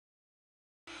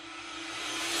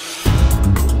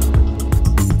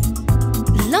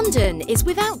London is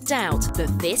without doubt the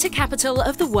theatre capital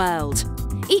of the world.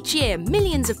 Each year,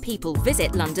 millions of people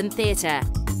visit London Theatre.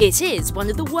 It is one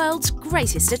of the world's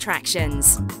greatest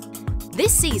attractions.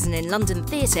 This season in London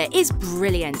Theatre is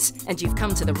brilliant, and you've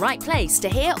come to the right place to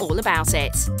hear all about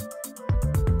it.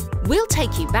 We'll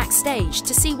take you backstage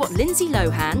to see what Lindsay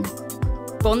Lohan,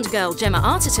 Bond girl Gemma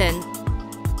Arterton,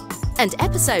 and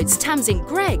episodes Tamsin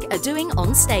Gregg are doing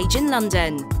on stage in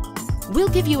London. We'll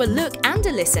give you a look and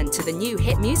a listen to the new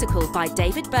hit musical by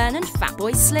David Byrne and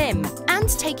Fatboy Slim, and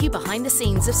take you behind the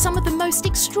scenes of some of the most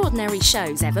extraordinary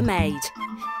shows ever made.